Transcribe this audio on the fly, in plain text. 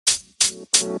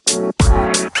This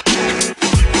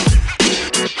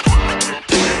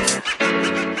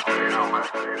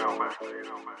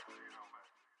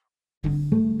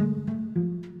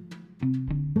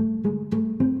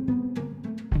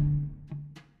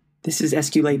is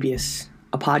Esculapius,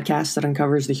 a podcast that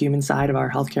uncovers the human side of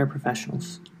our healthcare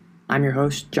professionals. I'm your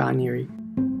host, John Neary.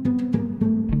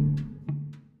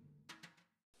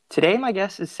 Today, my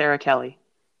guest is Sarah Kelly.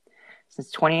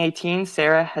 Since 2018,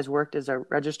 Sarah has worked as a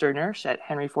registered nurse at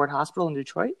Henry Ford Hospital in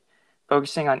Detroit,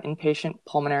 focusing on inpatient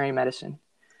pulmonary medicine.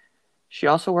 She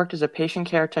also worked as a patient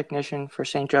care technician for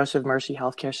St. Joseph Mercy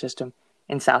Healthcare System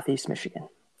in Southeast Michigan.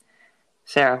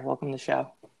 Sarah, welcome to the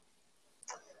show.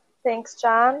 Thanks,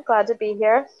 John. Glad to be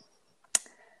here.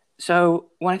 So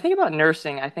when I think about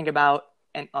nursing, I think about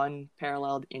an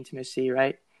unparalleled intimacy,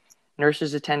 right?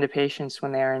 Nurses attend to patients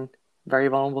when they're in very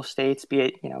vulnerable states, be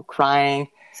it, crying,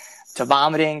 to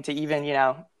vomiting, to even,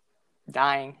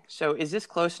 dying. So is this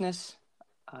closeness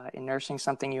in nursing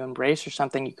something you embrace or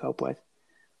something you cope with?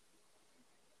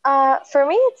 For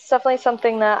me, it's definitely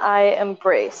something that I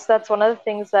embrace. That's one of the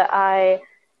things that I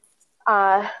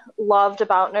loved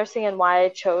about nursing and why I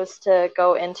chose to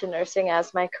go into nursing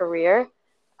as my career.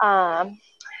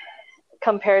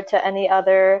 Compared to any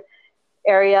other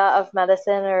area of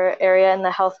medicine or area in the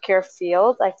healthcare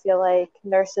field, I feel like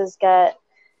nurses get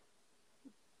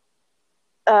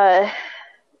an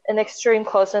extreme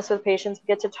closeness with patients. We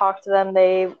get to talk to them.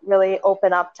 They really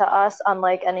open up to us,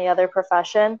 unlike any other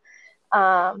profession.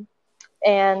 And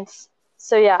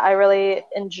so, yeah, I really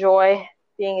enjoy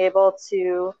being able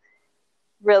to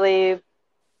really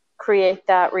create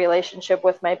that relationship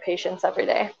with my patients every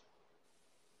day.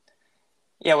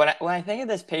 Yeah, when I think of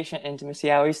this patient intimacy,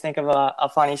 I always think of a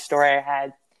funny story I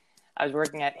had. I was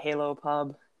working at Halo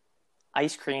Pub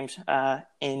Ice Creams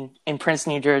in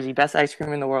Princeton, New Jersey, best ice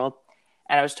cream in the world.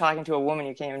 And I was talking to a woman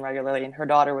who came in regularly, and her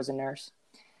daughter was a nurse.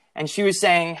 And she was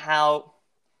saying how,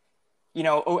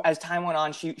 as time went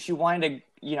on, she wanted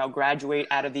to, graduate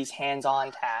out of these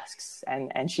hands-on tasks.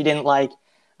 And she didn't like,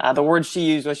 the word she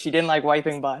used was she didn't like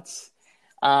wiping butts.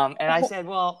 And I said,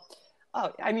 well,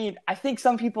 I think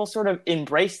some people sort of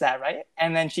embrace that, right?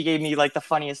 And then she gave me like the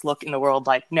funniest look in the world,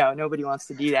 like, no, nobody wants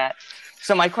to do that.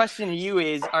 So my question to you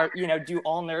is, do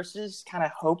all nurses kind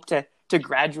of hope to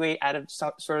graduate out of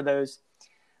sort of those,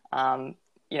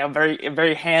 very,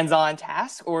 very hands-on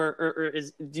tasks, or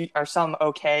are some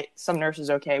nurses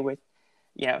okay with,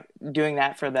 doing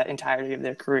that for the entirety of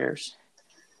their careers?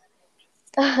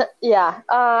 Yeah.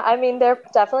 There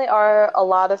definitely are a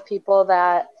lot of people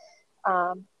that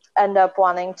end up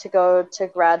wanting to go to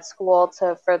grad school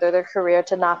to further their career,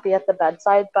 to not be at the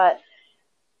bedside. But,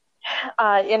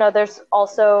 there's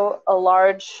also a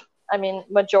large,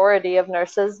 majority of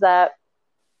nurses that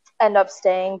end up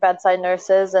staying bedside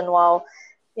nurses. And while,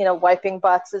 wiping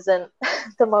butts isn't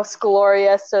the most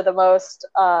glorious or the most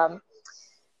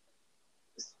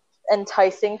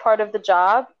enticing part of the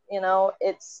job,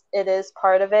 it is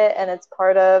part of it. And it's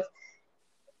part of,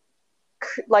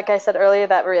 like I said earlier,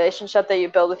 that relationship that you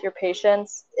build with your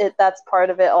patients, that's part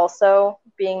of it also,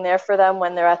 being there for them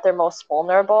when they're at their most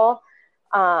vulnerable,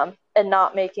 and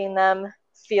not making them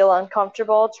feel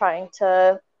uncomfortable, trying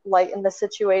to lighten the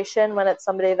situation when it's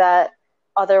somebody that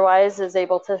otherwise is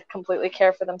able to completely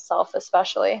care for themselves,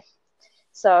 especially.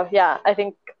 So, yeah, I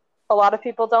think a lot of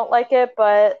people don't like it,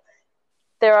 but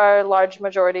there are a large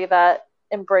majority that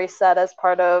embrace that as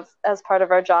part of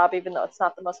our job, even though it's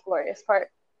not the most glorious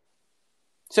part.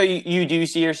 So you do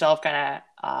see yourself kind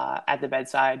of at the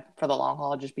bedside for the long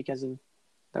haul, just because of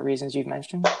the reasons you've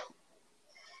mentioned?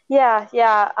 Yeah.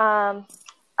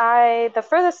 The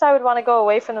furthest I would want to go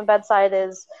away from the bedside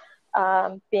is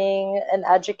being an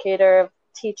educator,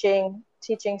 teaching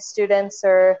students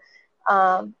or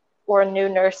new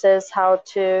nurses how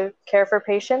to care for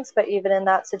patients. But even in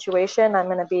that situation, I'm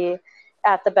going to be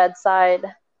at the bedside,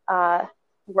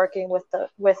 working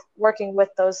with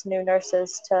those new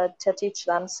nurses to teach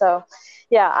them. So,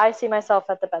 yeah, I see myself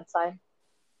at the bedside.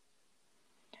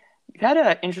 You've had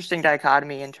an interesting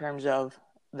dichotomy in terms of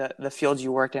the fields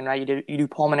you worked in, right? You do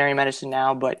pulmonary medicine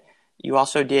now, but you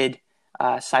also did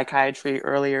psychiatry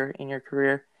earlier in your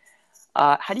career.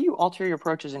 How do you alter your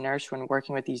approach as a nurse when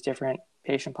working with these different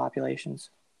patient populations?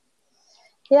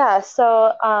 Yeah,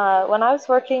 so when I was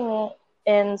working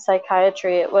in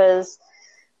psychiatry, it was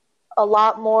a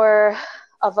lot more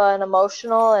of an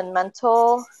emotional and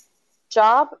mental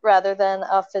job rather than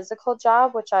a physical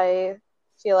job, which I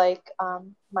feel like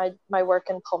my work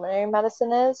in pulmonary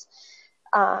medicine is.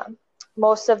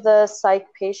 Most of the psych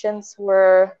patients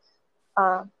were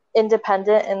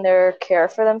independent in their care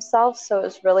for themselves, so it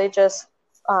was really just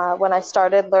when I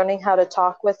started learning how to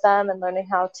talk with them and learning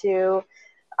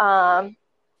um,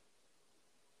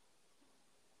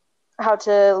 how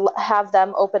to have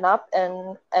them open up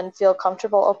and feel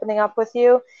comfortable opening up with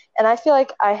you. And I feel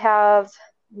like I have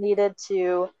needed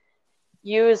to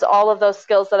use all of those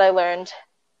skills that I learned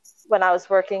when I was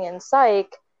working in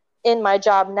psych in my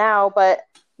job now, but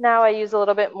now I use a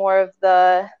little bit more of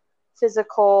the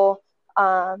physical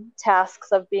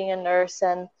tasks of being a nurse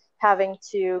and having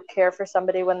to care for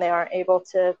somebody when they aren't able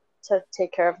to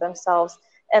take care of themselves.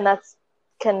 And that's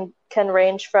can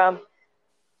range from,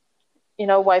 you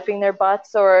know, wiping their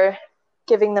butts or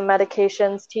giving them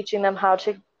medications, teaching them how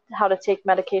to take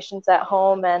medications at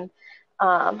home, and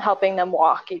helping them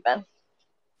walk even.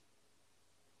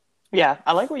 Yeah,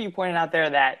 I like what you pointed out there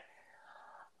that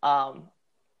um,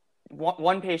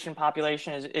 one patient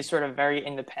population is sort of very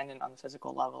independent on the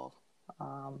physical level,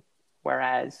 um,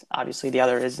 whereas obviously the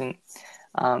other isn't.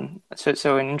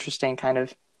 So an interesting kind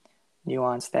of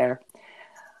nuance there.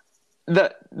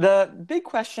 The big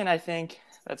question I think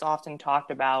that's often talked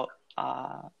about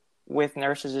with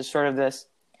nurses is sort of this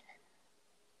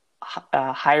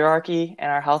hierarchy in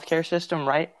our healthcare system,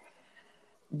 right?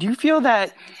 Do you feel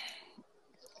that,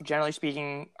 generally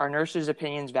speaking, are nurses'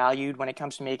 opinions valued when it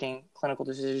comes to making clinical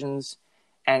decisions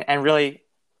and really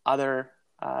other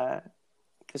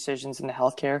decisions in the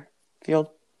healthcare field?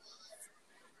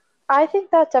 I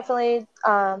think that definitely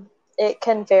it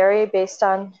can vary based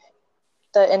on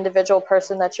the individual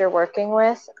person that you're working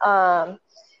with.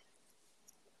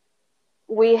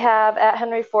 We have at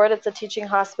Henry Ford, it's a teaching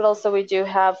hospital, so we do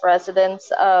have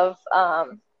residents of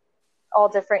all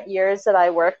different years that I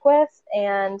work with.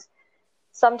 And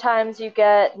sometimes you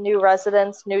get new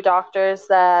residents, new doctors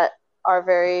that are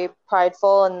very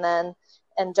prideful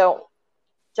and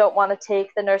don't want to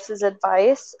take the nurse's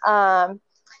advice. But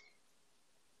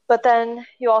then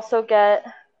you also get,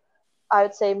 I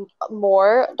would say,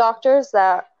 more doctors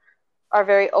that are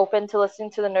very open to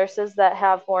listening to the nurses that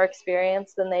have more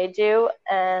experience than they do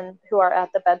and who are at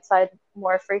the bedside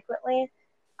more frequently.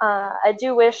 I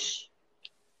do wish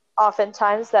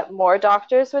oftentimes that more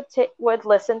doctors would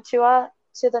listen to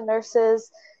the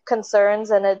nurses'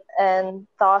 concerns and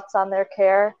thoughts on their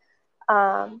care.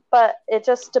 But it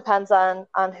just depends on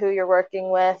who you're working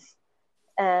with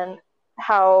and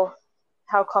how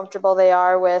comfortable they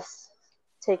are with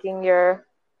taking your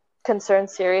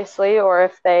concerns seriously, or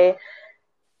if they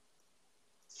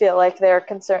feel like they're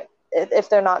concerned, if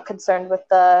they're not concerned with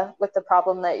the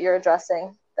problem that you're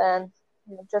addressing, then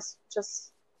just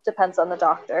depends on the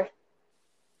doctor.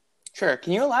 Sure.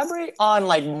 Can you elaborate on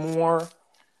like more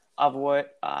of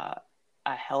what a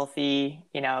healthy,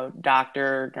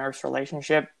 doctor nurse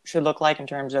relationship should look like in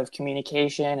terms of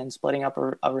communication and splitting up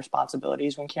of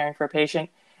responsibilities when caring for a patient?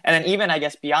 And then even, I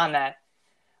guess, beyond that,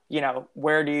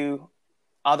 where do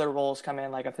other roles come in,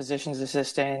 like a physician's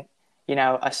assistant, a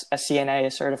CNA,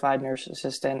 a certified nurse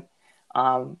assistant?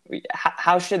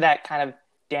 How should that kind of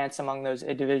dance among those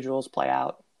individuals play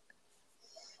out?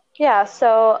 Yeah,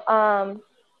 so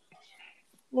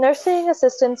nursing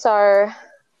assistants are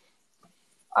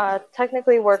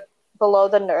technically work below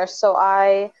the nurse. So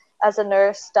I, as a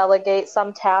nurse, delegate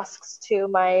some tasks to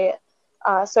my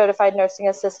certified nursing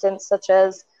assistants, such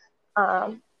as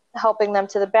helping them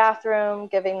to the bathroom,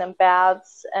 giving them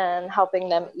baths, and helping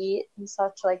them eat and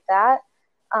such like that,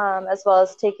 as well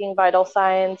as taking vital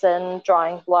signs and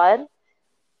drawing blood.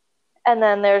 And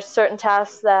then there's certain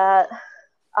tasks that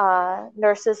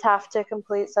nurses have to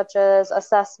complete, such as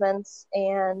assessments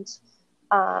and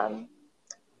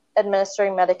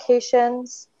administering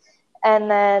medications.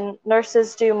 And then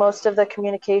nurses do most of the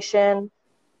communication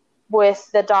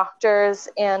with the doctors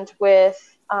and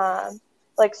with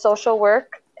like social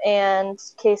work and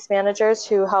case managers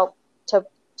who help to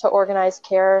organize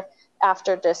care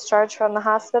after discharge from the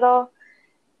hospital.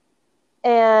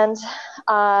 And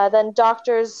then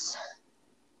doctors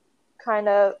kind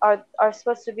of are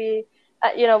supposed to be,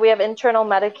 we have internal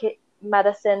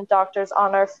medicine doctors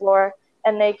on our floor,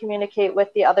 and they communicate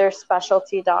with the other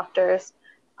specialty doctors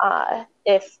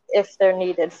if they're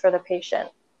needed for the patient.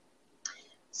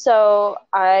 So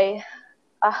a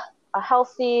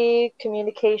healthy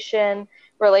communication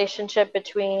relationship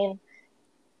between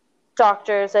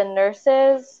doctors and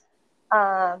nurses.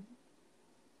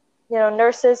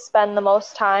 Nurses spend the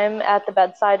most time at the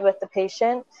bedside with the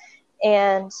patient,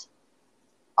 and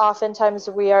oftentimes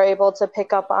we are able to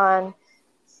pick up on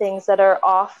things that are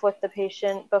off with the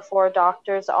patient before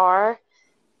doctors are.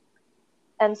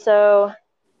 And so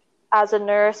as a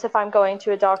nurse, if I'm going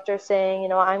to a doctor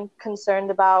saying, I'm concerned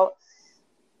about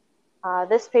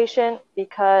this patient,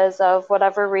 because of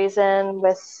whatever reason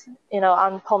with,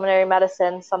 on pulmonary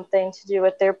medicine, something to do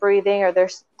with their breathing, or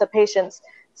the patient's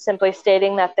simply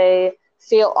stating that they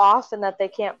feel off and that they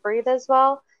can't breathe as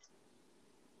well,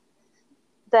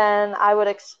 then I would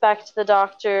expect the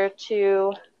doctor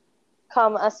to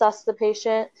come assess the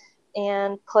patient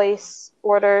and place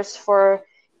orders for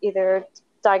either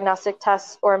diagnostic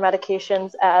tests or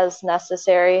medications as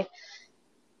necessary.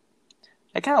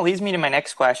 That kind of leads me to my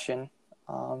next question.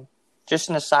 Just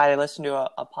an aside, I listened to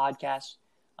a podcast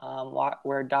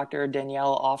where Dr.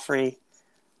 Danielle Offrey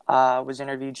was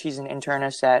interviewed. She's an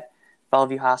internist at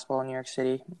Bellevue Hospital in New York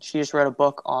City. She just wrote a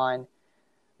book on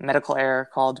medical error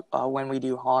called When We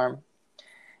Do Harm.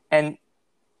 And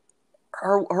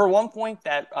her one point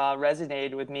that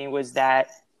resonated with me was that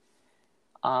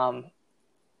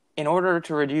in order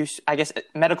to reduce, I guess,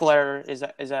 medical error is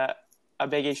a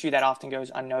big issue that often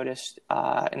goes unnoticed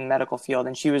in the medical field.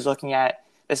 And she was looking at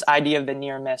this idea of the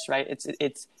near miss, right?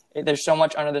 There's so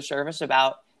much under the surface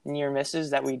about near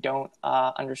misses that we don't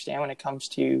understand when it comes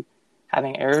to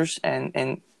having errors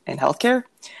in healthcare.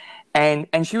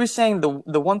 And she was saying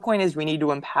the one point is we need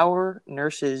to empower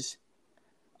nurses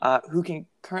who can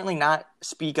currently not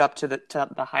speak up to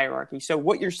the hierarchy. So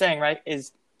what you're saying, right,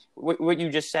 is what you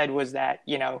just said was that,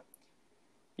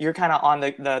 you're kind of on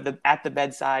the at the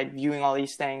bedside viewing all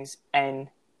these things, and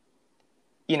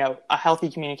a healthy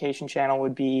communication channel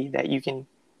would be that you can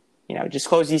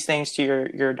disclose these things to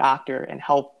your doctor and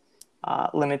help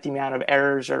limit the amount of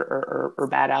errors or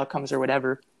bad outcomes or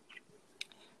whatever.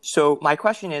 So my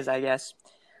question is, I guess,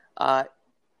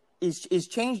 is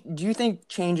change? Do you think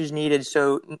change is needed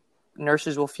so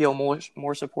nurses will feel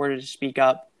more supported to speak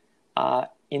up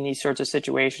in these sorts of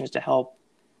situations to help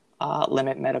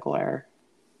limit medical error?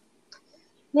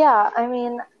 Yeah,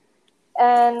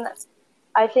 and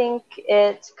I think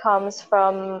it comes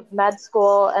from med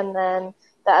school and then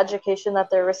the education that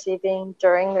they're receiving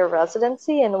during their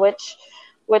residency, and which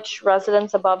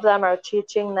residents above them are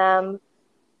teaching them,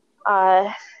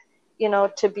 to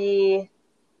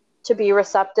be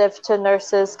receptive to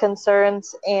nurses'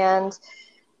 concerns. And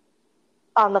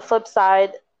on the flip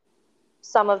side,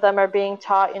 some of them are being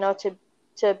taught,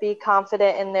 to be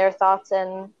confident in their thoughts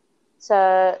and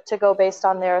to go based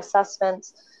on their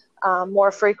assessments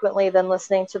more frequently than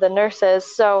listening to the nurses.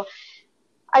 So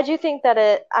I do think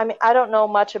that I don't know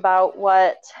much about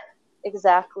what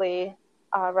exactly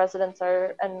residents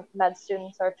and med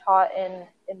students are taught in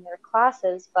their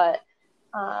classes, but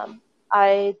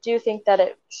I do think that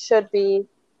it should be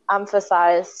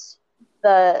emphasized,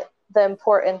 the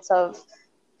importance of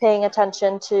paying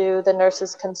attention to the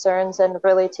nurses' concerns and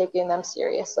really taking them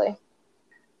seriously.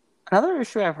 Another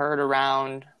issue I've heard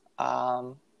around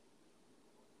the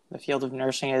field of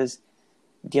nursing is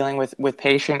dealing with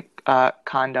patient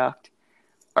conduct.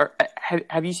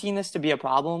 Have you seen this to be a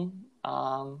problem,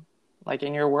 like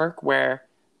in your work, where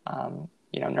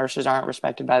nurses aren't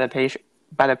respected by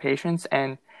the patients?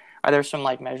 And are there some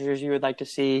measures you would like to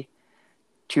see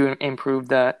to improve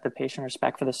the patient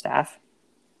respect for the staff?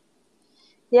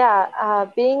 Yeah,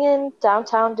 being in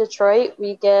downtown Detroit,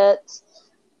 we get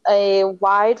a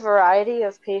wide variety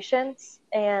of patients,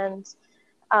 and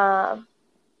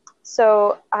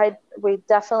so we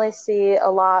definitely see a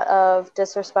lot of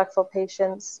disrespectful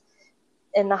patients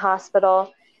in the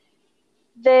hospital.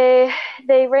 They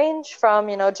range from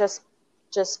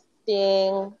just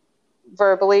being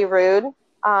verbally rude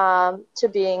to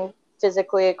being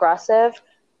physically aggressive.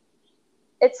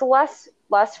 It's less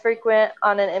frequent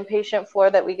on an inpatient floor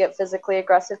that we get physically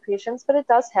aggressive patients, but it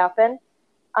does happen.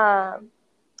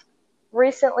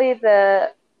 Recently,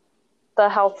 the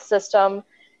health system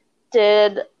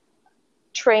did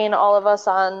train all of us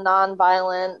on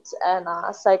nonviolent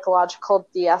and psychological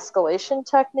de-escalation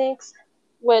techniques,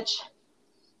 which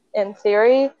in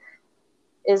theory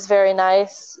is very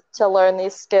nice to learn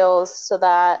these skills so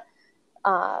that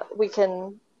we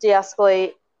can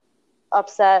de-escalate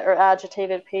upset or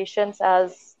agitated patients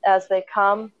as they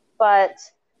come. But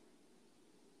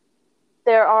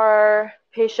there are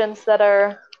patients that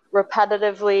are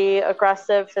repetitively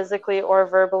aggressive physically or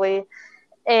verbally,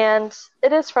 and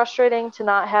it is frustrating to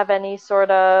not have any sort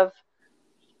of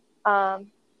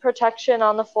protection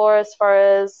on the floor. As far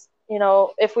as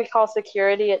if we call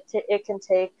security, it can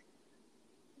take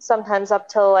sometimes up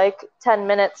to 10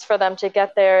 minutes for them to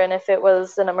get there, and if it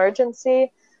was an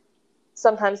emergency,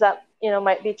 sometimes that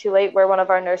might be too late, where one of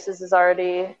our nurses is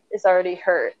already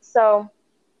hurt. So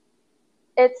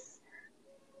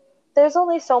there's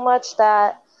only so much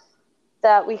that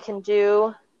we can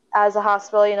do as a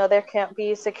hospital. There can't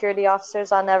be security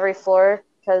officers on every floor,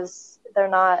 because they're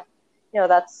not,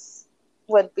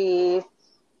 would be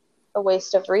a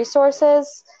waste of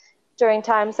resources during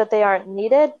times that they aren't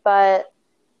needed. But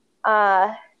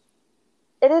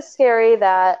it is scary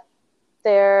that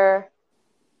there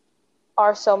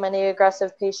are so many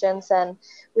aggressive patients, and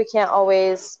we can't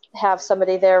always have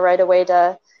somebody there right away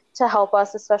to help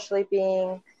us, especially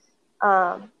being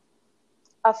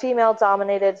a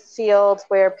female-dominated field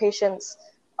where patients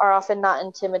are often not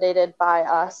intimidated by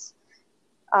us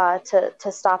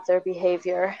to stop their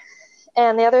behavior.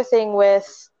 And the other thing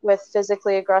with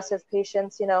physically aggressive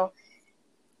patients, you know,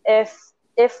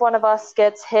 if one of us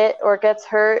gets hit or gets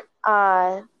hurt,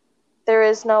 there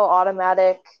is no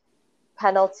automatic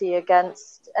penalty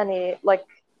against any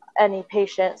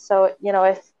patient. So, you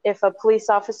know, if a police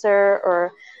officer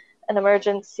or an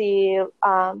emergency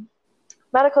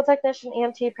medical technician,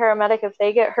 EMT, paramedic, if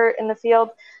they get hurt in the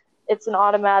field, it's an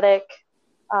automatic,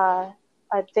 I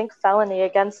think, felony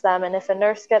against them. And if a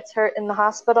nurse gets hurt in the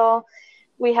hospital,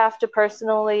 we have to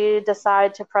personally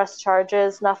decide to press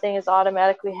charges. Nothing is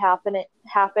automatically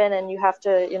happen, and you have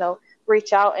to, you know,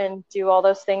 reach out and do all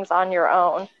those things on your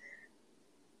own.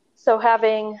 So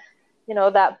having, you know,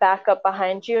 that backup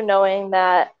behind you, knowing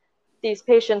that these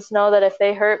patients know that if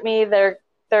they hurt me, they're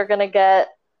going to get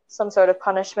some sort of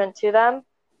punishment to them,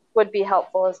 would be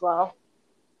helpful as well.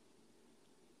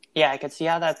 Yeah, I could see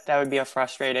how that would be a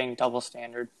frustrating double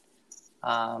standard,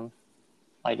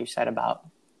 like you said, about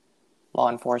law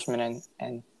enforcement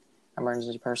and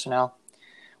emergency personnel.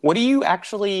 What do you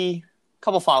actually, a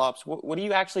couple follow-ups, what do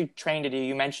you actually train to do?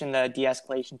 You mentioned the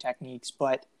de-escalation techniques,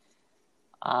 but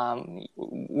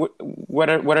what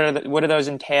do those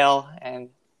entail, and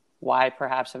why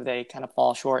perhaps have they kind of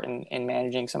fall short in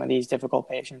managing some of these difficult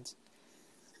patients?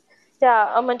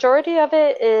 Yeah, a majority of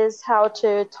it is how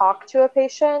to talk to a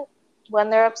patient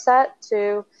when they're upset,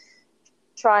 to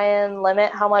try and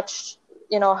limit how much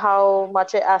it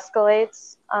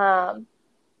escalates,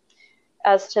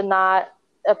 as to not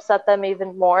upset them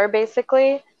even more,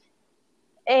 basically.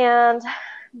 And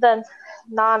the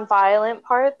non-violent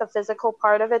part, the physical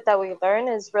part of it that we learn,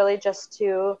 is really just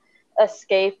to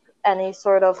escape any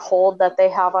sort of hold that they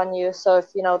have on you. So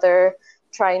if, you know, they're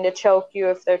trying to choke you,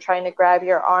 if they're trying to grab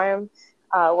your arm,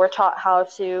 we're taught how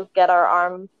to get our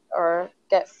arm or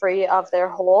get free of their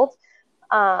hold.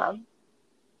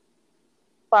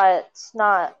 But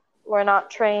we're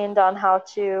not trained on how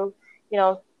to, you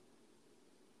know,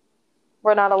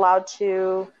 we're not allowed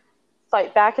to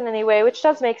fight back in any way, which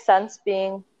does make sense.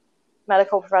 Being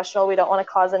medical professional, we don't want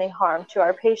to cause any harm to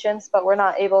our patients, but we're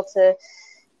not able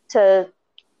to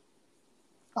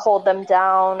hold them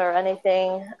down or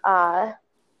anything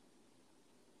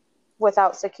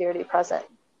without security present.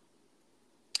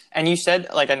 And you said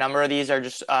like a number of these are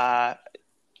just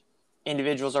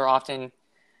individuals are often,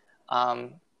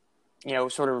 you know,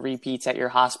 sort of repeats at your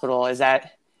hospital. Is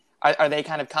that, are they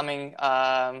kind of coming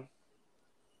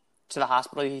to the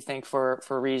hospital, you think, for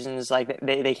reasons like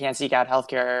they can't seek out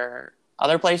healthcare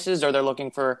other places, or they're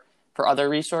looking for other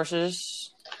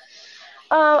resources?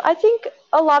 I think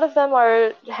a lot of them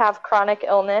have chronic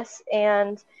illness,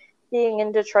 and being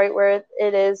in Detroit where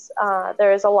it is,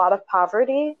 there is a lot of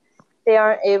poverty, they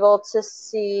aren't able to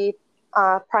see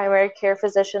primary care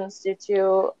physicians due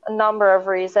to a number of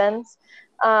reasons.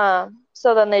 So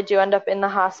then they do end up in the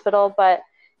hospital, but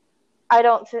I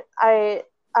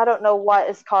don't know what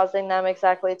is causing them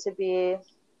exactly to be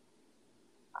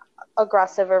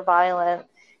aggressive or violent.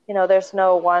 You know, there's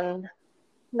no one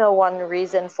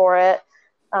reason for it.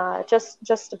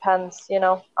 Just depends, you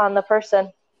know, on the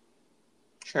person.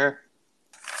 Sure.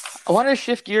 I wanted to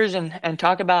shift gears and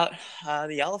talk about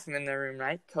the elephant in the room,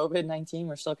 right? COVID-19.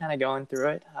 We're still kind of going through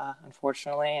it,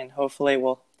 unfortunately, and hopefully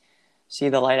we'll see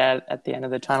the light at the end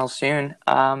of the tunnel soon.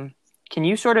 Can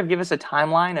you sort of give us a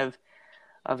timeline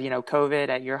of you know, COVID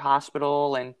at your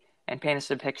hospital and paint us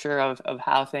a picture of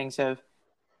how things have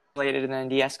escalated and then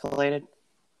de-escalated?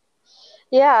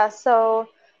 Yeah, so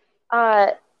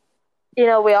you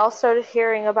know, we all started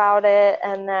hearing about it,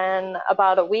 and then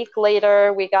about a week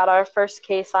later, we got our first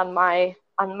case on my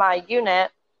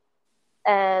unit.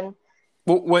 And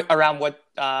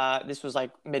this was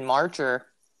like mid-March, or?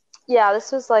 Yeah,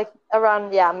 this was like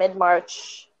around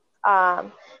mid-March.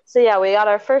 So yeah, we got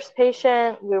our first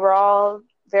patient. We were all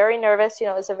very nervous. You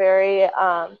know, it was a very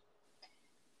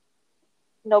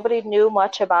nobody knew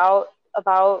much about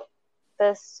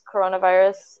this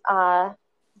coronavirus.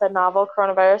 The novel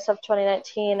coronavirus of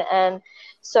 2019. And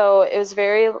so it was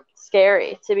very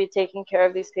scary to be taking care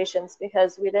of these patients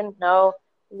because we didn't know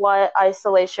what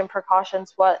isolation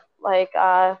precautions, what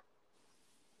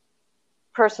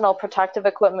personal protective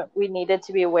equipment we needed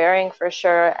to be wearing for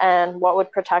sure, and what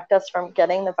would protect us from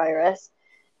getting the virus.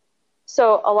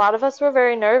 So a lot of us were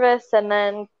very nervous, and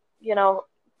then, you know,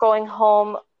 going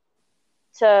home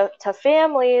to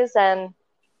families, and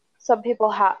some people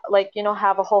have, like, you know,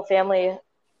 have a whole family,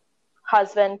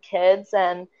 husband, kids,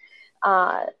 and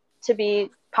uh, to be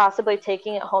possibly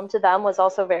taking it home to them was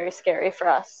also very scary for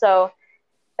us. So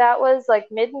that was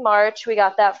like mid-March. We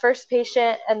got that first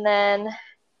patient, and then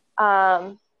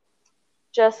um,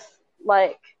 just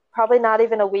like probably not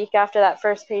even a week after that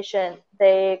first patient,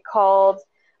 they called.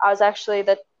 I was actually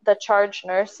the charge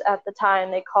nurse at the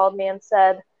time. They called me and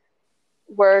said,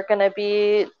 we're going to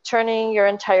be turning your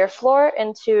entire floor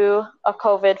into a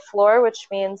COVID floor, which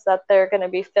means that they're going to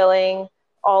be filling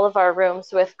all of our rooms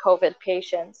with COVID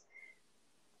patients.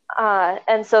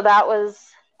 And so that was,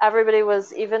 everybody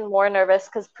was even more nervous,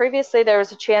 because previously there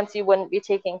was a chance you wouldn't be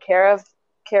taking care of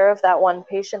that one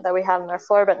patient that we had on our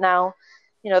floor, but now,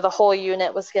 you know, the whole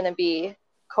unit was going to be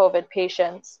COVID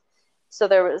patients. So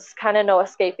there was kind of no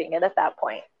escaping it at that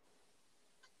point.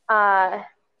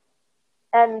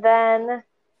 And then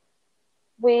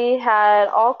we had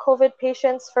all COVID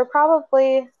patients for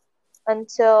probably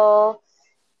until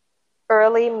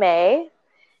early May.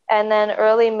 And then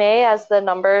early May, as the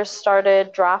numbers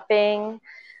started dropping,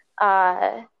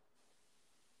 more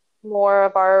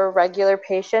of our regular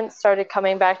patients started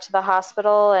coming back to the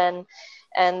hospital, and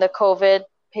the COVID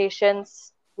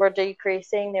patients were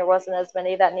decreasing. There wasn't as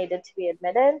many that needed to be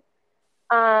admitted.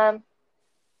 And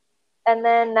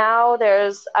then now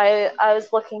I was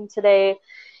looking today,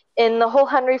 in the whole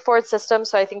Henry Ford system,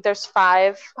 so I think there's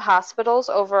 5 hospitals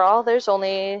overall. There's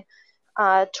only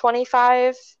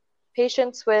 25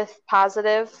 patients with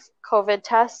positive COVID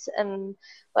tests, and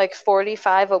like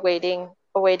 45 awaiting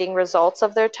results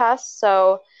of their tests.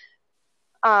 So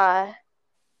a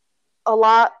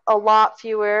lot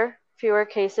fewer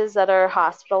cases that are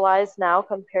hospitalized now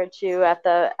compared to at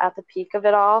the peak of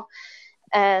it all.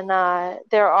 And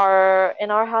there are,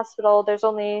 in our hospital,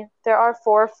 there are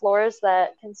 4 floors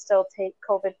that can still take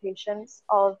COVID patients.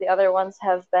 All of the other ones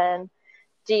have been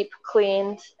deep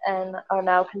cleaned and are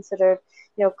now considered,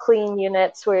 you know, clean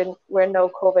units where no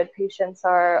COVID patients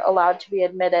are allowed to be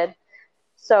admitted.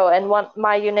 So, and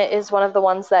my unit is one of the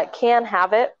ones that can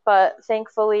have it, but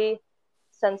thankfully,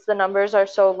 since the numbers are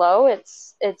so low,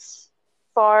 it's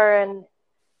far and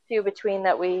few between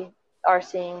that we are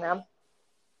seeing them.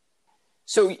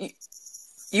 So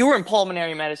you were in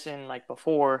pulmonary medicine like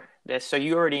before this, so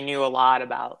you already knew a lot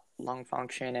about lung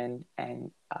function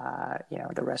and you know,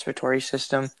 the respiratory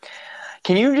system.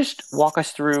 Can you just walk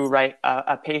us through, right?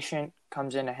 A patient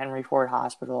comes into Henry Ford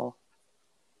Hospital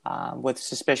with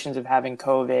suspicions of having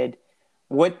COVID.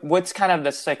 What's kind of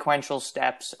the sequential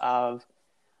steps of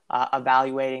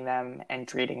evaluating them and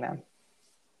treating them?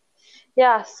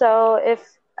 Yeah, so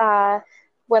if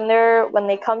when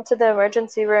they come to the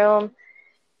emergency room,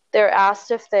 they're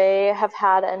asked if they have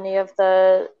had any of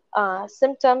the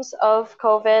symptoms of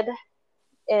COVID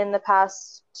in the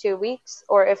past 2 weeks,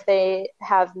 or if they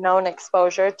have known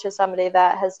exposure to somebody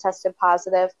that has tested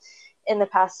positive in the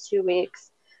past 2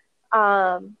 weeks.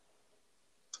 And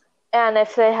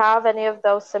if they have any of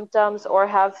those symptoms or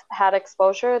have had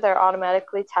exposure, they're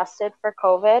automatically tested for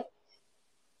COVID.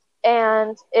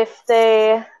 And if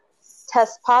they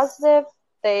test positive,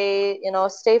 they, you know,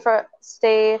 stay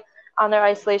on their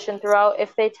isolation throughout.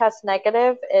 If they test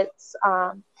negative, it's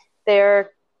their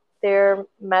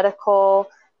medical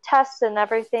tests and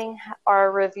everything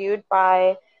are reviewed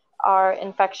by our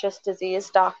infectious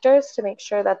disease doctors to make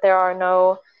sure that there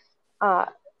are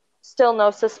still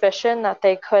no suspicion that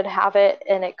they could have it,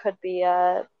 and it could be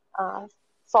a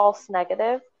false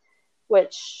negative,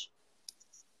 which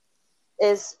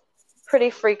is pretty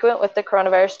frequent with the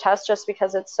coronavirus test just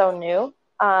because it's so new.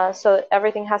 So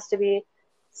everything has to be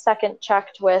second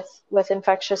checked with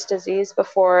infectious disease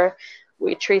before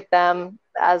we treat them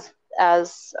as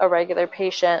a regular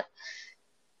patient.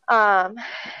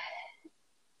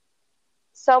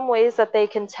 Some ways that they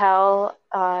can tell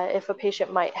if a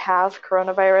patient might have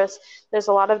coronavirus, there's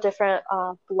a lot of different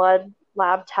blood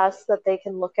lab tests that they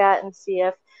can look at and see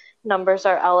if numbers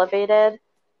are elevated.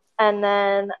 And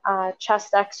then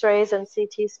chest x-rays and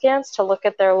CT scans to look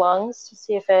at their lungs to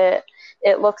see if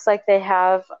it looks like they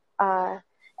have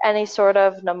any sort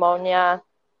of pneumonia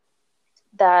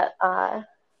that I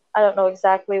don't know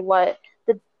exactly what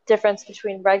the difference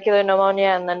between regular pneumonia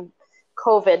and then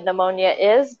COVID pneumonia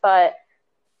is, but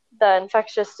the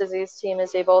infectious disease team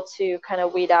is able to kind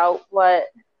of weed out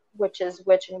which is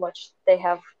which and which they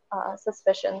have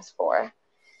suspicions for.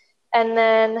 And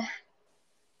then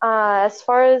as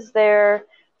far as their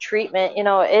treatment, you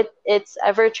know, it's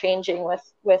ever changing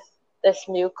with this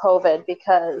new COVID,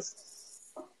 because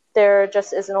there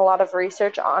just isn't a lot of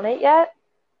research on it yet.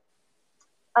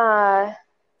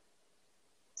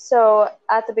 So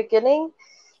at the beginning,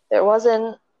 we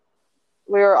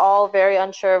were all very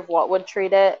unsure of what would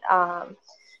treat it.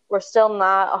 We're still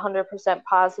not 100%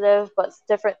 positive, but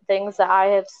different things that I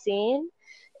have seen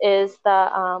is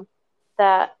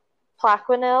that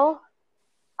Plaquenil,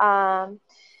 a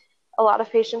lot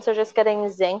of patients are just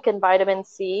getting zinc and vitamin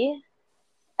C.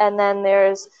 And then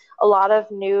there's a lot of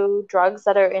new drugs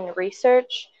that are in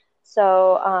research. So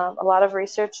a lot of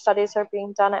research studies are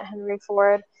being done at Henry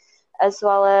Ford, as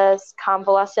well as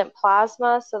convalescent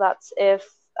plasma. So that's if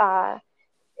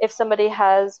somebody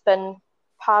has been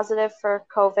positive for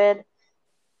COVID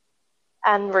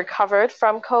and recovered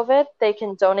from COVID, they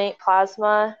can donate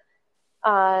plasma,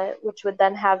 which would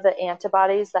then have the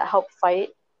antibodies that help fight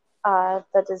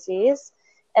the disease.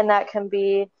 And that can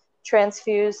be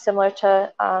transfused similar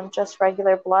to just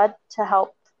regular blood to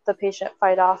help the patient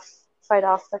fight off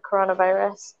the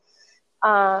coronavirus.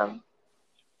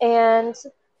 And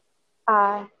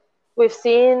we've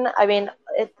seen,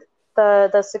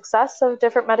 the success of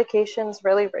different medications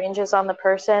really ranges on the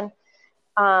person.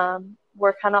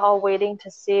 We're kind of all waiting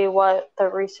to see what the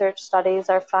research studies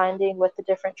are finding with the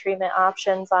different treatment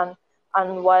options on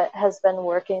what has been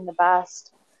working the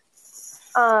best.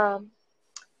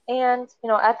 And,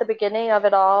 at the beginning of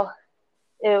it all,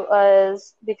 it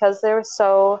was because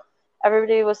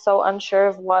everybody was so unsure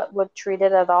of what would treat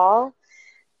it at all.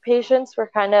 Patients were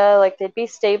kind of like, they'd be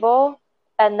stable,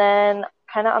 and then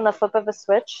kind of on the flip of a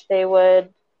switch, they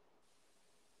would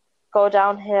go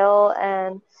downhill,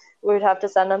 and we would have to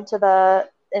send them to the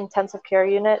intensive care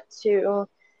unit to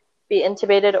be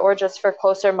intubated or just for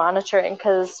closer monitoring,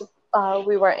 because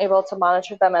we weren't able to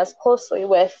monitor them as closely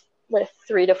with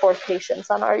 3 to 4 patients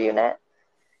on our unit.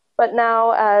 But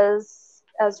now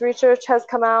as research has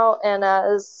come out and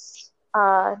as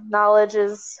knowledge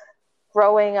is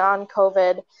growing on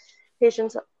COVID,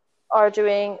 patients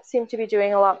seem to be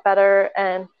doing a lot better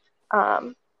and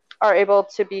are able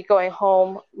to be going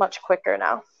home much quicker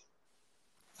now.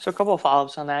 So a couple of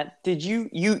follow-ups on that. Did you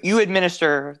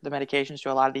administer the medications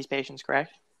to a lot of these patients,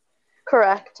 correct?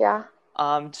 Correct, yeah.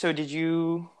 So did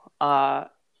you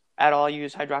at all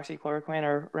use hydroxychloroquine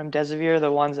or remdesivir,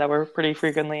 the ones that were pretty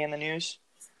frequently in the news?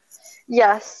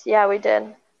 Yes, yeah, we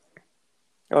did.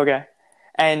 Okay.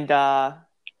 And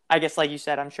I guess, like you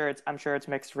said, I'm sure it's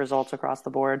mixed results across the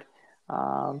board.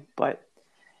 But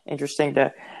interesting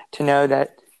to know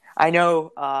that. I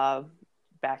know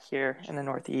back here in the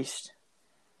Northeast,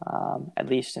 at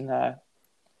least in the,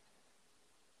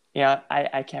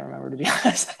 I can't remember, to be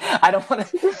honest. I don't want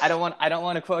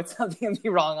to quote something and be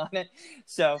wrong on it.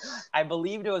 So I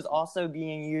believed it was also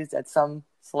being used at some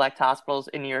select hospitals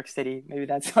in New York City. Maybe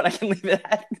that's what I can leave it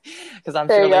at, because I'm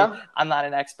not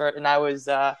an expert, and I was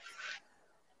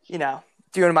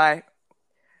doing my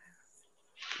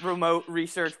remote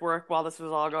research work while this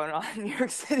was all going on in New York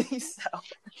City. So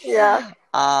yeah.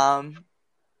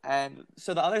 And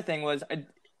so the other thing was,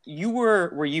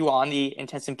 were you on the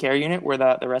intensive care unit where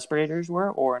the respirators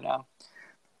were, or no?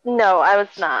 No, I was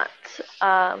not,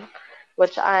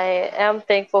 which I am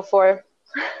thankful for.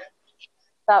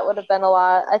 That would have been a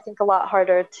lot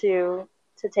harder to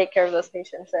take care of those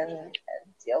patients and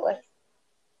deal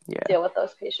with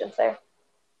those patients there.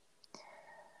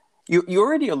 You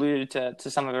already alluded to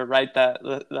some of it, right?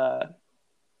 The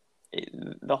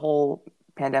whole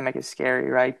pandemic is scary,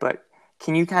 right? But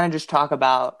can you kind of just talk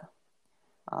about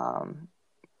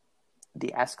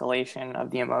the escalation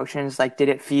of the emotions? Like, did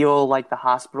it feel like the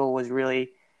hospital was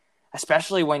really,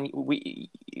 especially when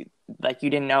you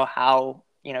didn't know how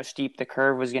steep the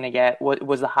curve was going to get?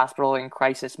 Was the hospital in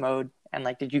crisis mode? And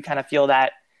did you kind of feel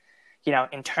that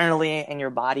internally in your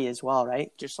body as well,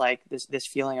 right? Just like this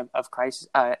feeling of crisis,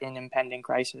 an impending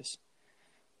crisis.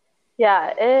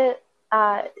 Yeah, it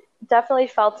definitely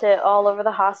felt it all over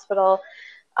the hospital.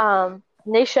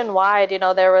 Nationwide,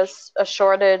 there was a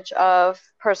shortage of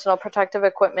personal protective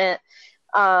equipment,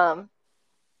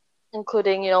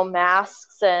 including,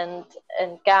 masks and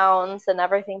gowns and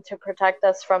everything to protect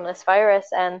us from this virus.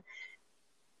 And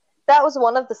that was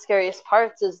one of the scariest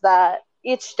parts, is that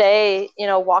each day,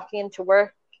 walking into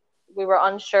work, we were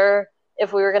unsure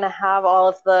if we were going to have all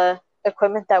of the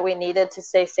equipment that we needed to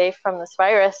stay safe from this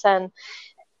virus. And,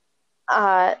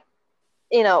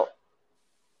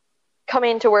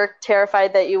 coming to work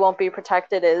terrified that you won't be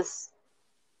protected is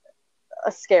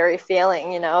a scary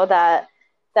feeling, that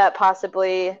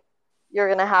possibly you're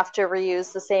going to have to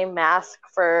reuse the same mask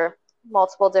for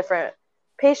multiple different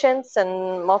patients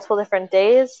and multiple different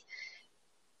days.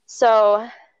 So,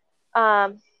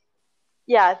 that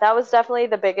was definitely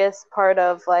the biggest part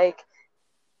of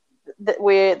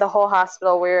the whole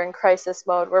hospital, we're in crisis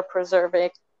mode. We're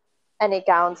preserving any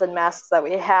gowns and masks that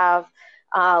we have,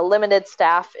 limited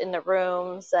staff in the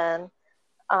rooms, and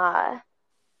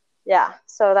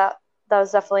so that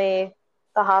was definitely,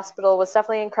 the hospital was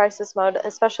definitely in crisis mode,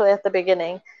 especially at the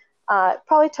beginning. It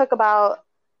probably took about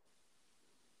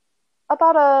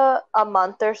a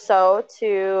month or so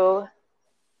to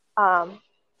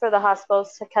for the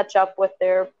hospitals to catch up with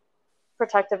their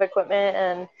protective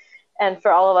equipment, and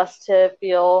for all of us to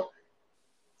feel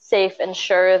safe and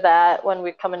sure that when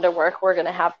we come into work, we're going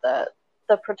to have the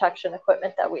protection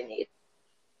equipment that we need.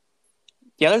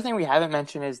 The other thing we haven't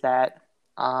mentioned is that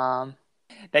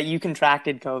that you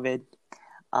contracted COVID.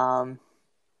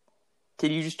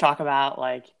 Could you just talk about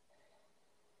like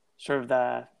sort of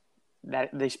the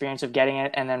experience of getting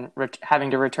it and then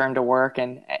having to return to work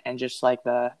and just like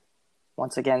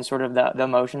once again sort of the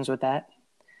emotions with that?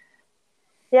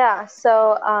 Yeah,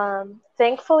 so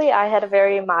thankfully I had a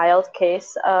very mild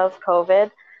case of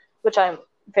COVID, which I'm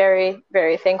very,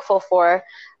 very thankful for.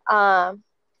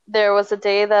 There was a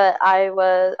day that I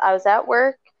was at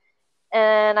work,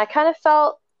 and I kind of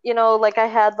felt, like I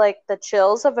had like the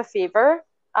chills of a fever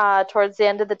towards the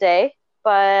end of the day,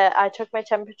 but I took my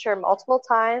temperature multiple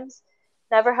times.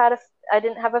 I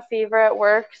didn't have a fever at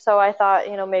work, so I thought,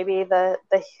 maybe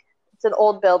it's an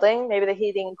old building, maybe the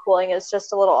heating and cooling is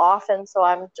just a little off, and so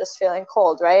I'm just feeling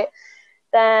cold, right?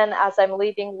 Then as I'm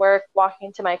leaving work,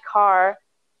 walking to my car,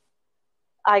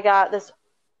 I got this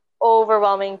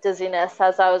overwhelming dizziness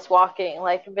as I was walking,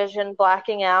 like vision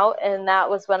blacking out, and that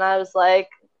was when I was like,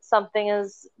 something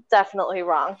is definitely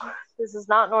wrong. This is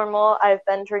not normal. I've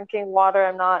been drinking water.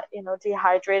 I'm not,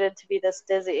 dehydrated to be this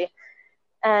dizzy.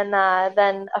 And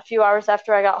then a few hours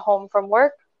after I got home from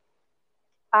work,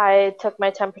 I took my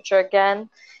temperature again,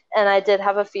 and I did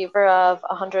have a fever of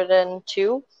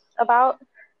 102 about.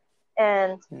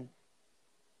 And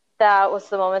that was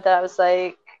the moment that I was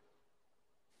like,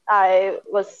 I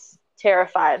was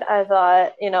terrified. I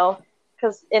thought,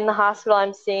 because in the hospital,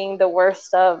 I'm seeing the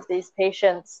worst of these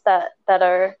patients that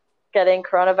are getting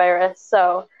coronavirus.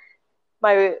 So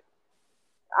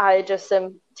I just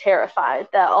am terrified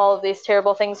that all of these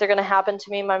terrible things are going to happen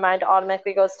to me. My mind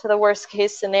automatically goes to the worst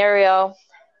case scenario.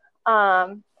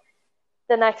 The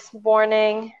next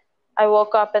morning, I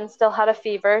woke up and still had a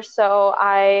fever. So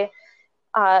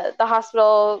the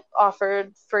hospital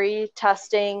offered free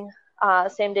testing,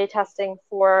 same-day testing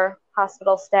for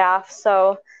hospital staff.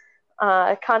 So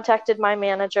I contacted my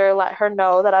manager, let her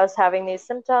know that I was having these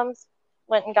symptoms,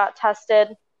 went and got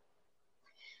tested.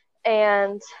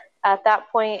 And at that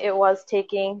point, it was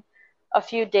taking a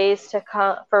few days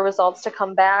for results to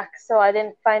come back. So I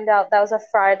didn't find out. That was a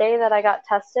Friday that I got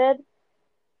tested.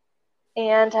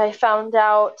 And I found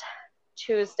out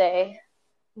Tuesday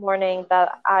morning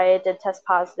that I did test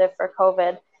positive for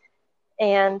COVID.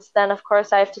 And then, of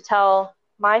course, I have to tell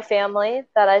my family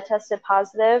that I tested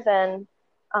positive, and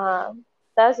that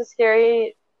was a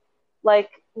scary,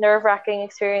 nerve-wracking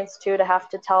experience too, to have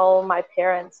to tell my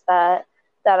parents that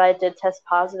I did test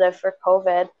positive for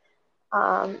COVID,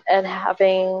 and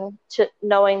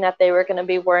knowing that they were going to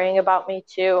be worrying about me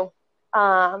too.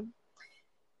 After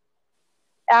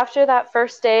that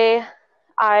first day,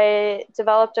 I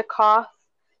developed a cough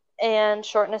and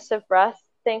shortness of breath.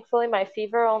 Thankfully, my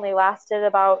fever only lasted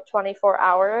about 24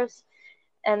 hours.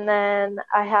 And then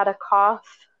I had a cough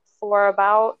for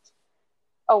about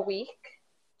a week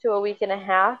to a week and a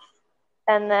half.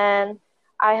 And then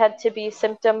I had to be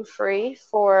symptom-free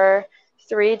for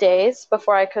 3 days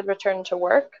before I could return to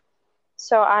work.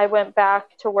 So I went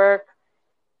back to work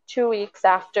 2 weeks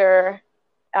after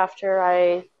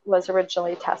I was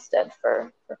originally tested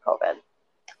for COVID.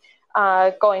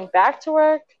 Going back to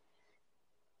work,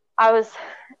 I was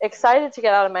excited to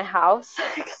get out of my house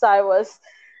because I was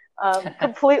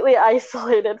completely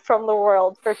isolated from the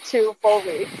world for 2 full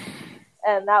weeks.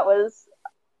 And that was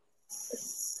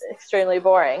extremely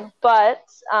boring. But,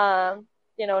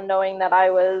 knowing that I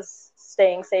was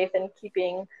staying safe and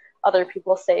keeping other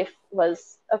people safe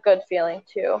was a good feeling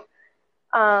too.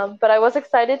 But I was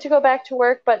excited to go back to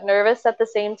work, but nervous at the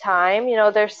same time.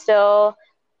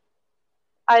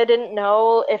 I didn't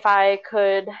know if I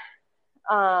could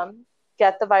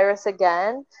get the virus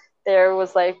again. There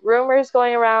was rumors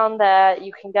going around that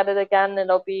you can get it again and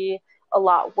it'll be a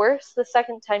lot worse the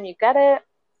second time you get it.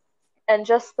 And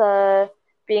just the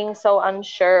being so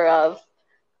unsure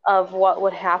of what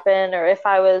would happen, or if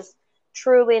I was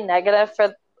truly negative,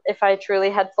 if I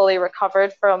truly had fully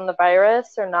recovered from the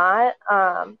virus or not.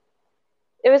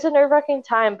 It was a nerve-wracking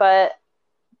time, but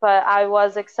I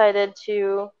was excited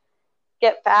to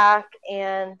get back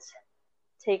and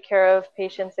take care of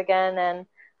patients again. And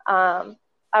I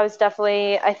was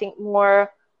definitely, I think,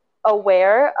 more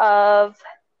aware of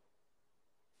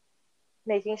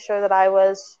making sure that I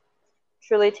was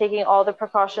truly taking all the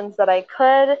precautions that I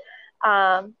could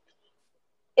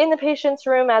in the patient's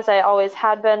room, as I always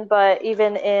had been, but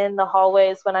even in the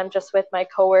hallways when I'm just with my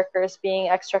coworkers, being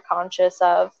extra conscious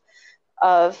of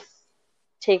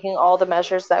taking all the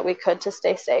measures that we could to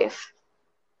stay safe.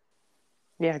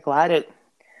 Yeah, glad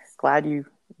you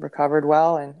recovered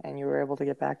well and you were able to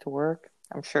get back to work.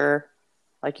 I'm sure,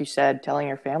 like you said, telling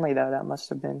your family though, that must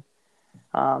have been,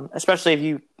 especially if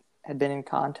you had been in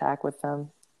contact with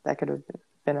them, that could have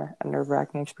been a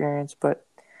nerve-wracking experience. But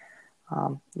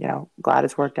glad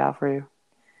it's worked out for you.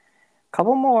 A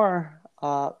couple more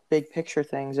big picture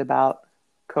things about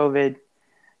COVID.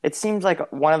 It seems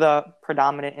like one of the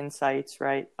predominant insights,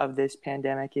 right, of this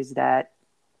pandemic is that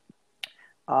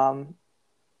um,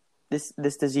 this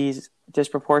disease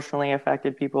disproportionately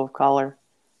affected people of color.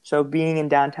 So being in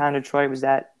downtown Detroit, was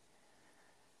that,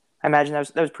 I imagine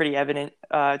that was pretty evident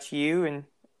to you. And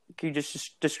can you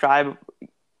just describe,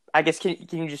 I guess, can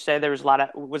you just say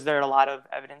was there a lot of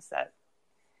evidence that,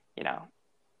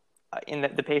 in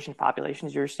the patient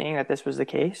populations you were seeing that this was the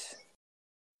case?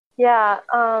 Yeah,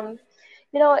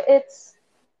 it's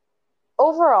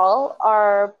overall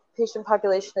our patient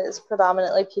population is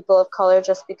predominantly people of color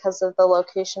just because of the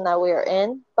location that we are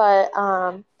in. But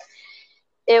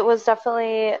it was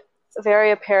definitely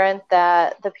very apparent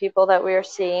that the people that we were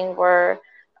seeing were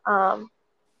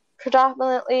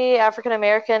predominantly African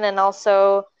American and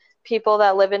also people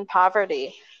that live in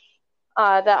poverty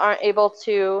that aren't able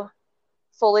to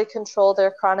fully control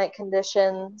their chronic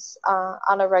conditions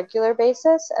on a regular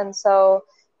basis. And so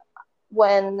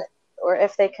when or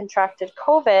if they contracted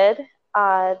COVID,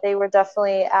 they were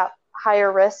definitely at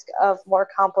higher risk of more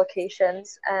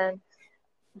complications and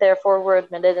therefore were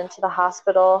admitted into the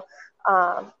hospital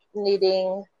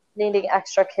needing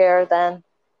extra care than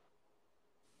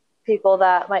people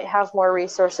that might have more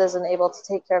resources and able to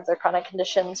take care of their chronic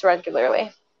conditions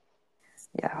regularly.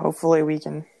 Yeah, hopefully we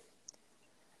can,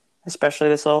 especially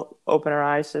this will open our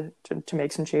eyes to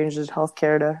make some changes in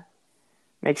healthcare to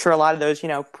make sure a lot of those,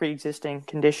 pre-existing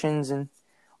conditions and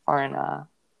aren't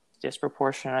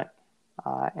disproportionate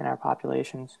in our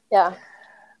populations. Yeah.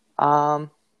 I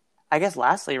guess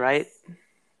lastly, right,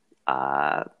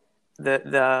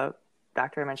 the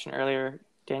doctor I mentioned earlier,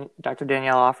 Dr.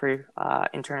 Danielle Offrey,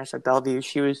 internist at Bellevue,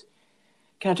 she was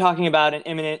kind of talking about an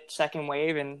imminent second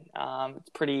wave, and it's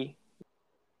pretty.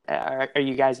 Are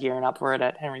you guys gearing up for it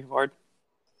at Henry Ford?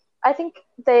 I think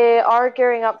they are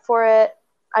gearing up for it.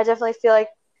 I definitely feel like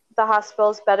the hospital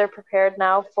is better prepared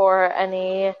now for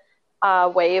any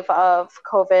wave of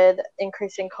COVID,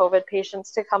 increasing COVID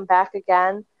patients to come back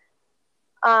again.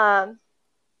 And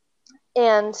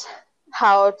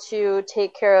how to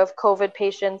take care of COVID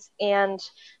patients and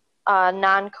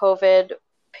non-COVID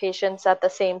patients at the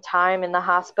same time in the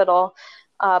hospital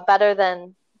better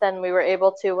than we were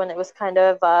able to when it was kind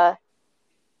of a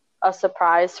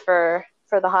surprise for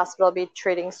the hospital to be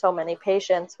treating so many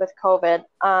patients with COVID.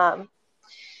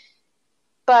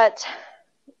 But,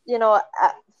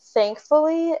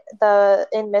 thankfully,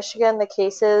 in Michigan, the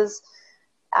cases,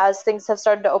 as things have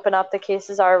started to open up, the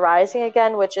cases are rising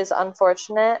again, which is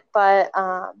unfortunate. But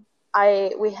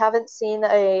we haven't seen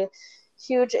a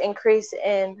huge increase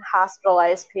in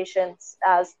hospitalized patients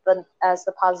as the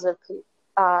positive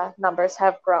numbers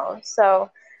have grown.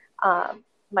 So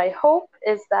my hope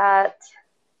is that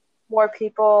more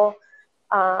people,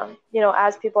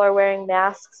 as people are wearing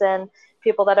masks and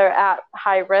people that are at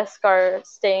high risk are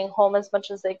staying home as much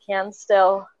as they can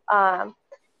still,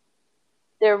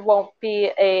 there won't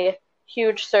be a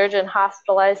huge surge in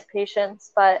hospitalized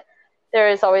patients, but there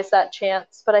is always that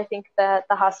chance. But I think that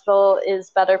the hospital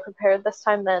is better prepared this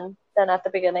time than at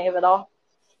the beginning of it all.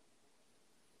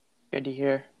 Good to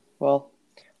hear. Well,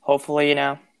 hopefully,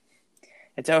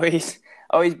 it's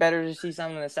always better to see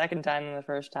something the second time than the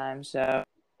first time. So,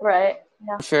 right,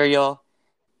 yeah. I'm sure you'll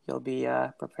be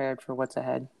prepared for what's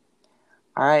ahead.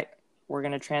 All right, we're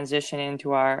gonna transition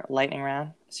into our lightning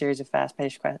round, a series of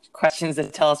fast-paced questions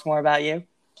that tell us more about you.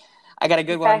 I got a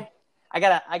good one. I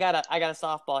got a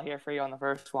softball here for you on the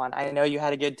first one. I know you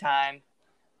had a good time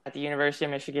at the University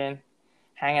of Michigan,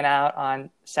 hanging out on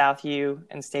South U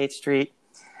and State Street.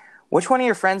 Which one of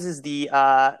your friends is the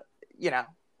of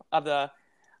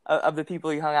the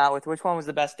people you hung out with? Which one was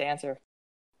the best dancer?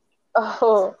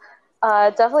 Oh,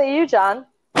 definitely you, John.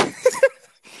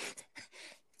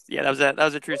 Yeah, that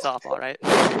was a true softball, right?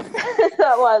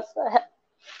 That was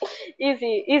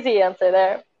easy answer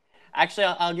there. Actually,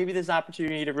 I'll give you this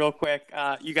opportunity to real quick.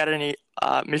 You got any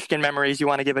Michigan memories you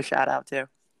want to give a shout out to?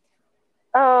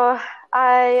 Oh,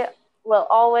 I will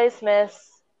always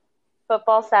miss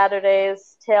football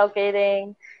Saturdays,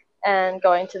 tailgating, and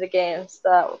going to the games.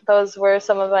 Those were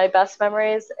some of my best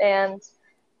memories, and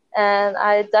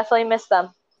I definitely miss them.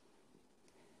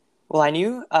 Well,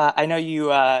 I know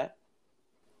you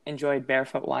enjoyed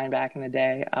barefoot wine back in the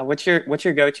day. What's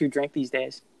your go-to drink these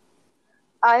days?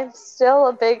 I'm still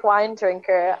a big wine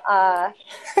drinker.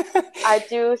 I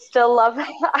do still love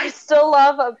I still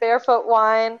love a barefoot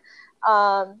wine.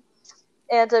 Um,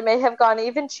 and it may have gone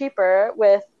even cheaper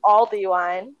with Aldi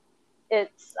wine.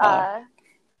 It's Oh,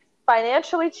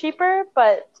 financially cheaper,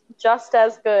 but just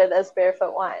as good as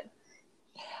barefoot wine.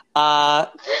 uh,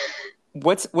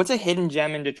 what's a hidden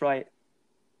gem in Detroit?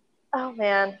 Oh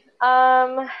man.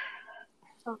 Oh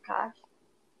gosh.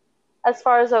 As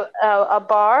far as a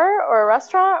bar or a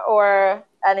restaurant or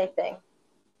anything.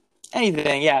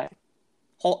 Anything, yeah.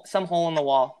 Some hole in the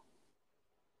wall.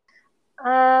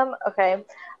 Okay.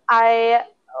 I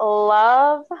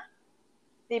love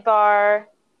the bar,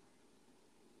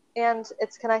 and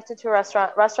it's connected to a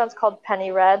restaurant. Restaurant's called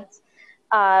Penny Reds.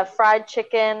 Fried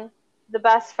chicken, the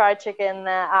best fried chicken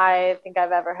that I think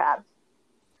I've ever had.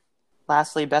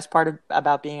 Lastly,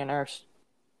 about being a nurse.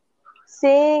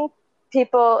 Seeing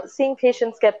seeing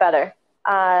patients get better.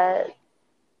 Uh,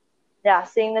 yeah,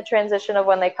 seeing the transition of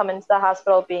when they come into the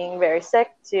hospital being very sick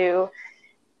to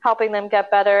helping them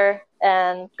get better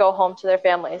and go home to their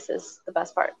families is the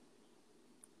best part.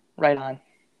 Right on.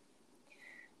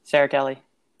 Sarah Kelly,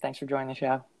 thanks for joining the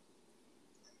show.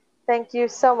 Thank you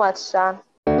so much, John.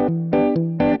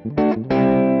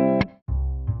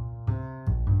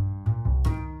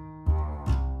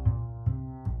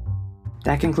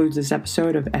 That concludes this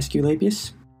episode of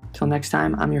Esculapius. Till next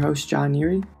time, I'm your host, John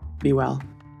Neary. Be well.